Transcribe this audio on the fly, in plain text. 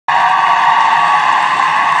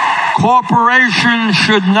Corporations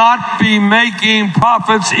should not be making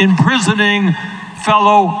profits imprisoning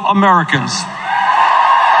fellow Americans.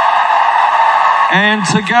 And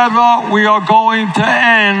together we are going to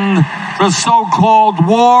end the so-called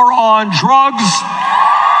war on drugs.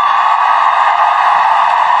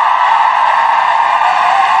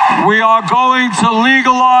 We are going to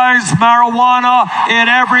legalize marijuana in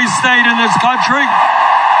every state in this country.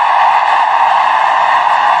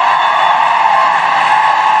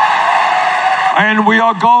 And we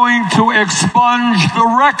are going to expunge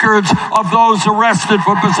the records of those arrested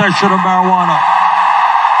for possession of marijuana.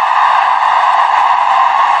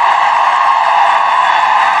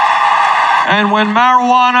 And when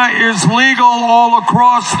marijuana is legal all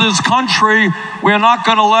across this country, we're not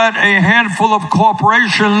going to let a handful of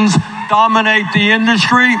corporations dominate the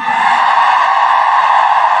industry.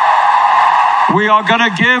 We are going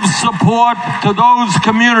to give support to those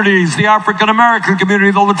communities, the African American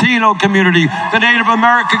community, the Latino community, the Native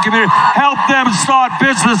American community. Help them start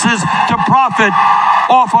businesses to profit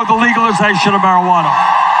off of the legalization of marijuana.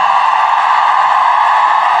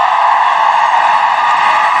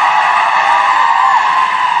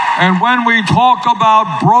 And when we talk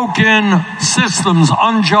about broken systems,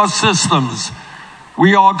 unjust systems,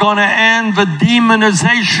 we are going to end the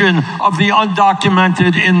demonization of the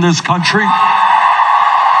undocumented in this country.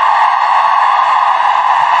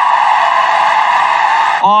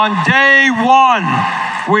 On day one,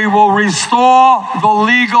 we will restore the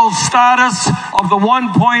legal status of the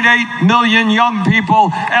 1.8 million young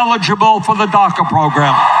people eligible for the DACA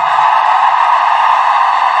program.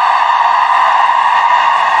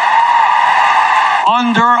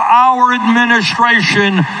 Under our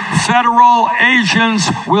administration, federal agents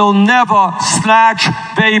will never snatch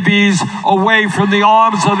babies away from the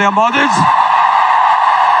arms of their mothers.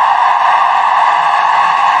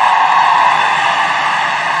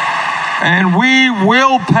 And we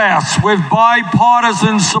will pass, with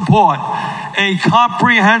bipartisan support, a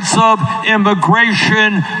comprehensive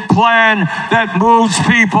immigration plan that moves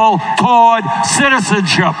people toward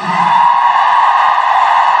citizenship.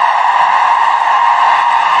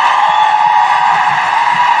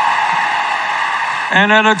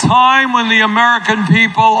 And at a time when the American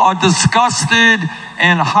people are disgusted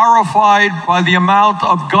and horrified by the amount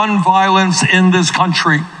of gun violence in this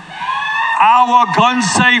country, our gun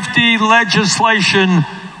safety legislation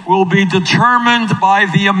will be determined by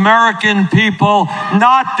the American people,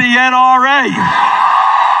 not the NRA.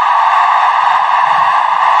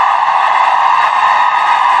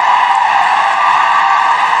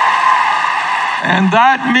 And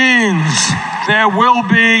that means there will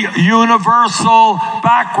be universal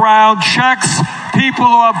background checks. People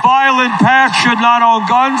who have violent past should not own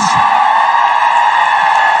guns.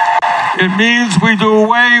 It means we do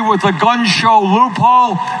away with the gun show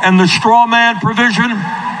loophole and the straw man provision.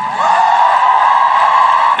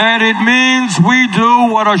 And it means we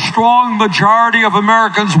do what a strong majority of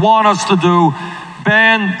Americans want us to do: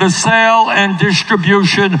 ban the sale and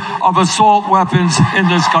distribution of assault weapons in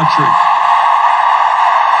this country.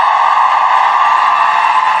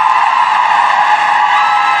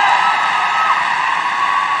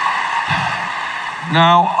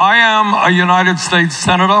 Now, I am a United States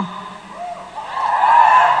Senator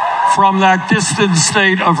from that distant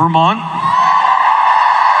state of Vermont.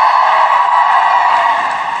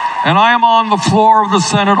 And I am on the floor of the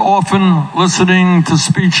Senate often listening to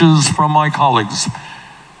speeches from my colleagues.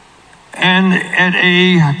 And at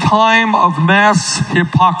a time of mass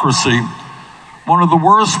hypocrisy, one of the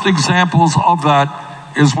worst examples of that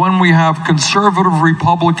is when we have conservative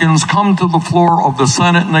Republicans come to the floor of the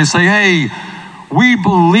Senate and they say, hey, we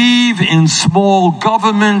believe in small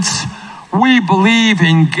government. We believe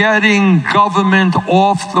in getting government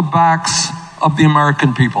off the backs of the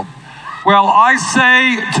American people. Well, I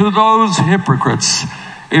say to those hypocrites,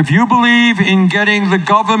 if you believe in getting the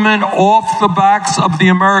government off the backs of the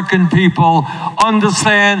American people,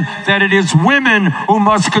 understand that it is women who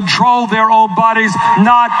must control their own bodies,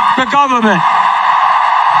 not the government.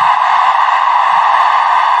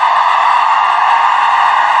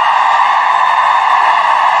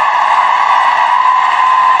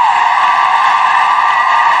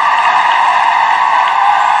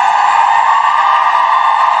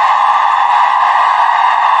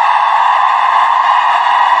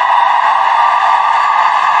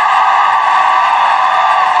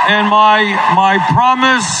 And my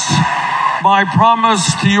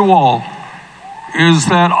promise to you all is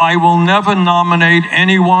that I will never nominate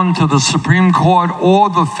anyone to the Supreme Court or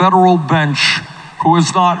the federal bench who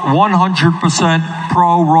is not 100%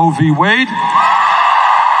 pro Roe v. Wade.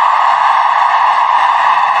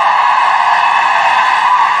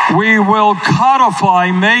 We will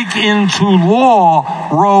codify, make into law,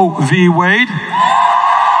 Roe v. Wade.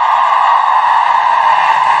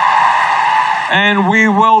 And we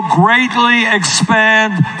will greatly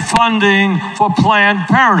expand funding for Planned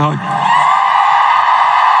Parenthood.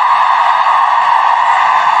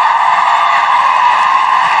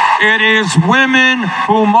 It is women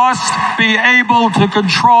who must be able to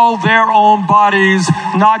control their own bodies,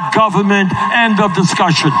 not government. End of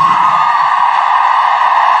discussion.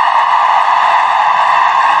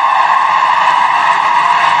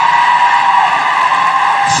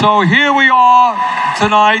 So here we are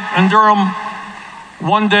tonight in Durham,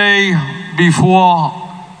 one day before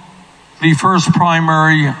the first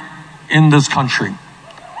primary in this country.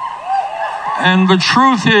 And the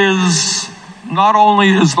truth is, not only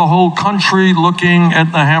is the whole country looking at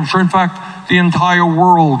New Hampshire, in fact, the entire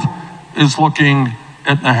world is looking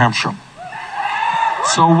at New Hampshire.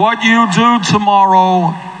 So what you do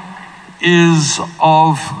tomorrow is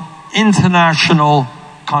of international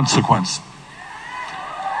consequence.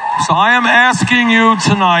 So I am asking you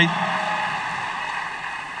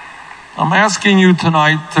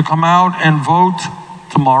tonight to come out and vote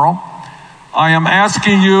tomorrow. I am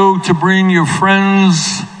asking you to bring your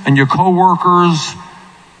friends and your co-workers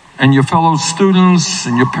and your fellow students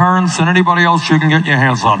and your parents and anybody else you can get your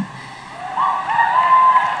hands on.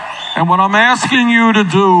 And what I'm asking you to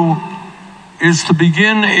do is to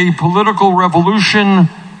begin a political revolution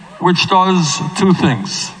which does two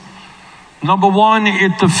things. Number one,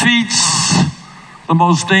 it defeats the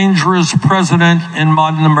most dangerous president in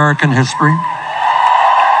modern American history.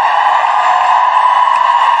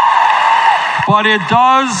 But it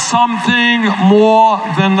does something more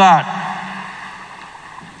than that.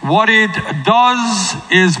 What it does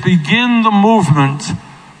is begin the movement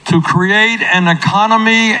to create an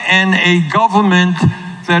economy and a government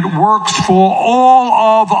that works for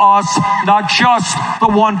all of us, not just the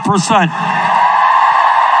 1%.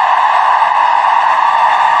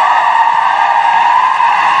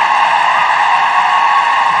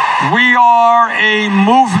 We are a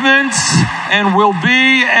movement and will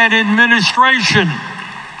be an administration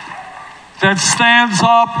that stands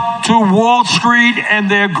up to Wall Street and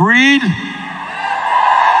their greed,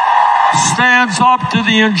 stands up to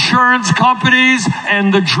the insurance companies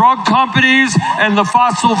and the drug companies and the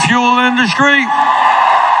fossil fuel industry,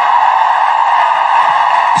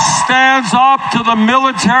 stands up to the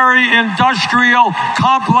military-industrial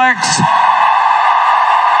complex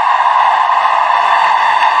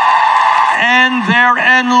and their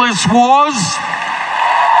endless wars,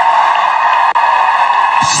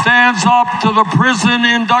 stands up to the prison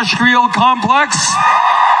industrial complex,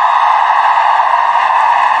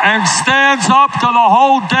 and stands up to the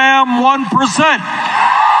whole damn 1%.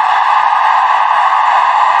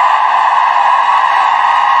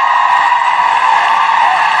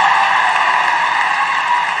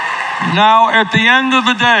 Now, at the end of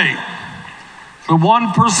the day, the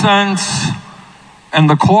 1% and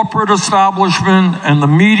the corporate establishment and the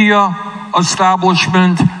media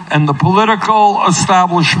establishment and the political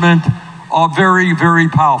establishment are very, very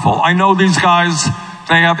powerful. I know these guys,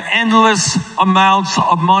 they have endless amounts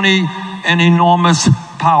of money and enormous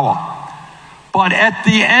power. But at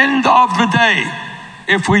the end of the day,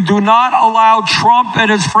 if we do not allow Trump and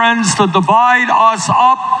his friends to divide us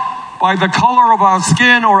up by the color of our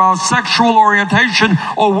skin or our sexual orientation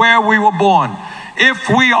or where we were born, if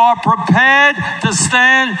we are prepared to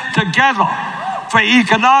stand together for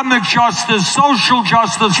economic justice, social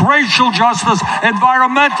justice, racial justice,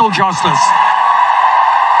 environmental justice,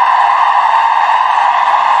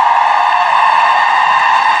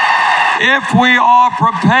 if we are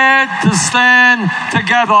prepared to stand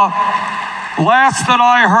together, last that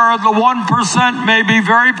I heard, the 1% may be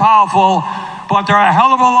very powerful, but there are a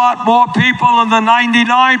hell of a lot more people in the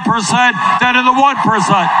 99% than in the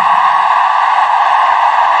 1%.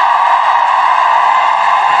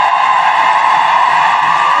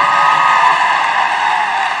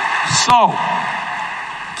 So,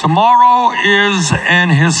 tomorrow is an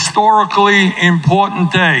historically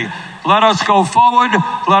important day. Let us go forward.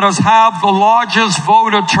 Let us have the largest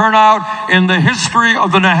voter turnout in the history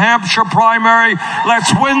of the New Hampshire primary.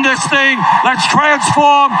 Let's win this thing. Let's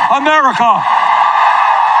transform America.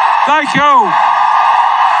 Thank you.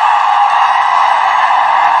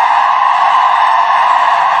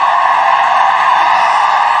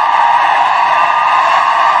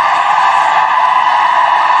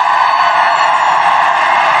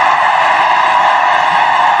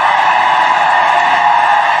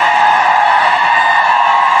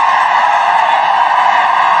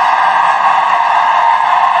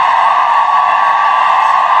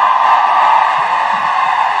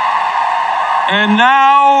 And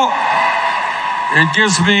now, it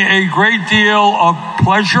gives me a great deal of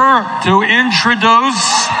pleasure to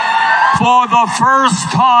introduce, for the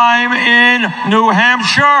first time in New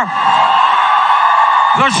Hampshire,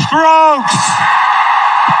 the Strokes.